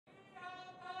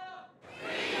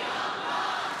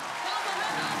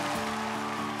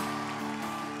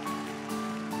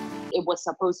it was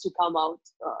supposed to come out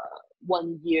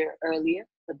 1 year earlier,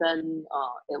 but then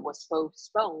it was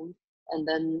postponed, and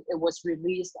then it was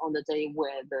released on the day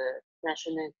where the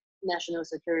national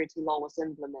security law was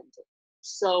implemented.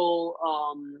 So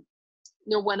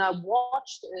when I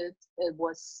watched it, it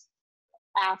was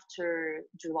after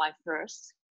July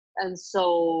 1st, and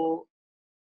so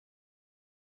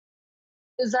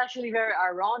it's actually very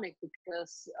ironic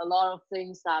because a lot of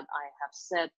things that I have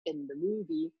said in the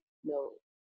movie,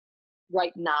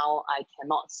 right now I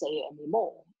cannot say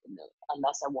anymore,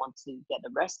 unless I want to get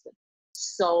arrested.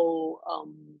 So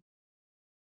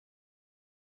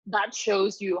that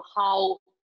shows you how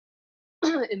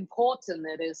important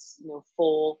it is,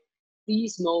 for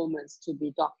these moments to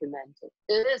be documented.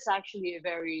 It is actually a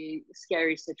very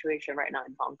scary situation right now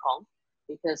in Hong Kong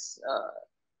because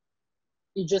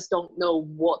you just don't know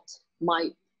what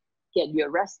might get you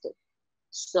arrested.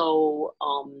 So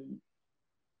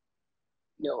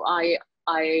I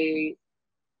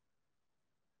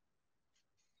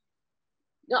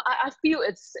feel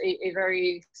it's a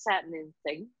very saddening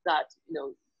thing that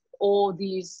all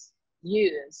these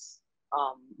years,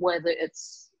 whether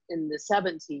it's in the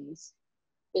 70s,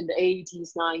 in the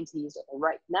 80s, 90s, or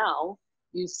right now,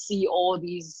 you see all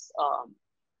these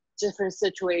different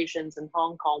situations in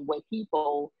Hong Kong where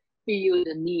people feel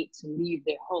the need to leave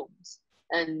their homes.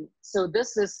 And so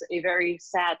this is a very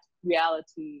sad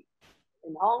reality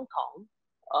in Hong Kong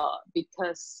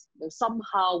because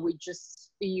somehow we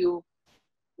just feel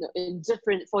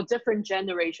for different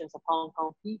generations of Hong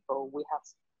Kong people, we have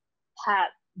had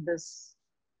this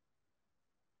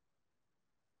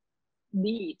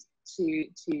need to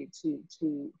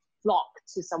flock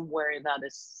to somewhere that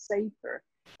is safer.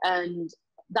 And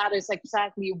that is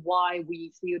exactly why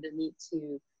we feel the need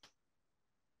to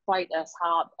fight as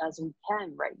hard as we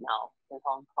can right now in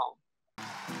Hong Kong.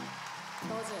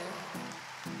 多謝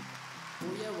每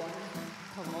一位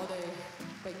同我哋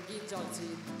並肩作戰，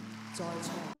在場。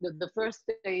The first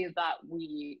day that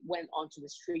we went onto the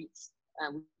streets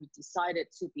and we decided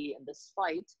to be in this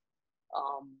fight,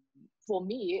 for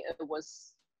me, it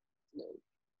was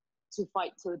to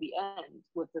fight till the end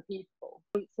with the people.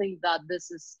 I don't think that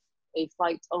this is a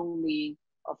fight only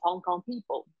of Hong Kong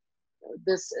people.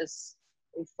 This is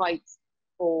a fight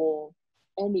for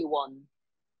anyone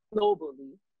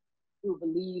globally who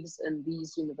believes in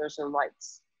these universal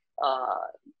rights,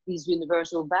 these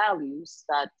universal values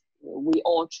that we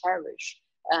all cherish.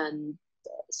 And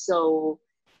so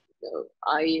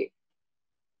I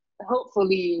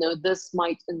hopefully this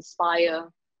might inspire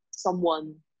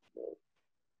someone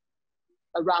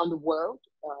around the world,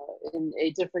 in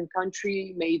a different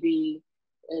country, maybe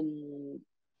in,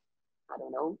 I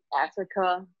don't know,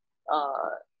 Africa,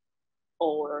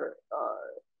 or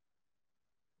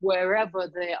wherever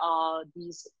there are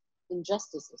these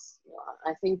injustices.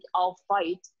 I think our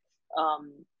fight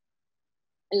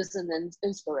is an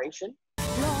inspiration.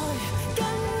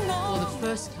 For the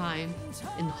first time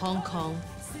in Hong Kong,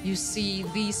 you see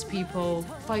these people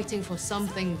fighting for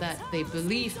something that they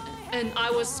believe in. And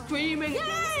I was screaming,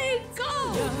 "Yay,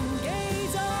 go!"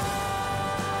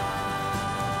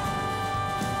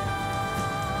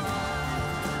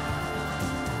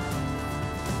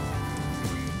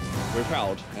 We're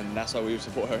proud, and that's why we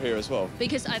support her here as well.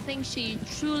 Because I think she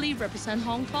truly represents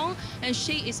Hong Kong, and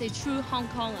she is a true Hong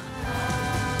Konger.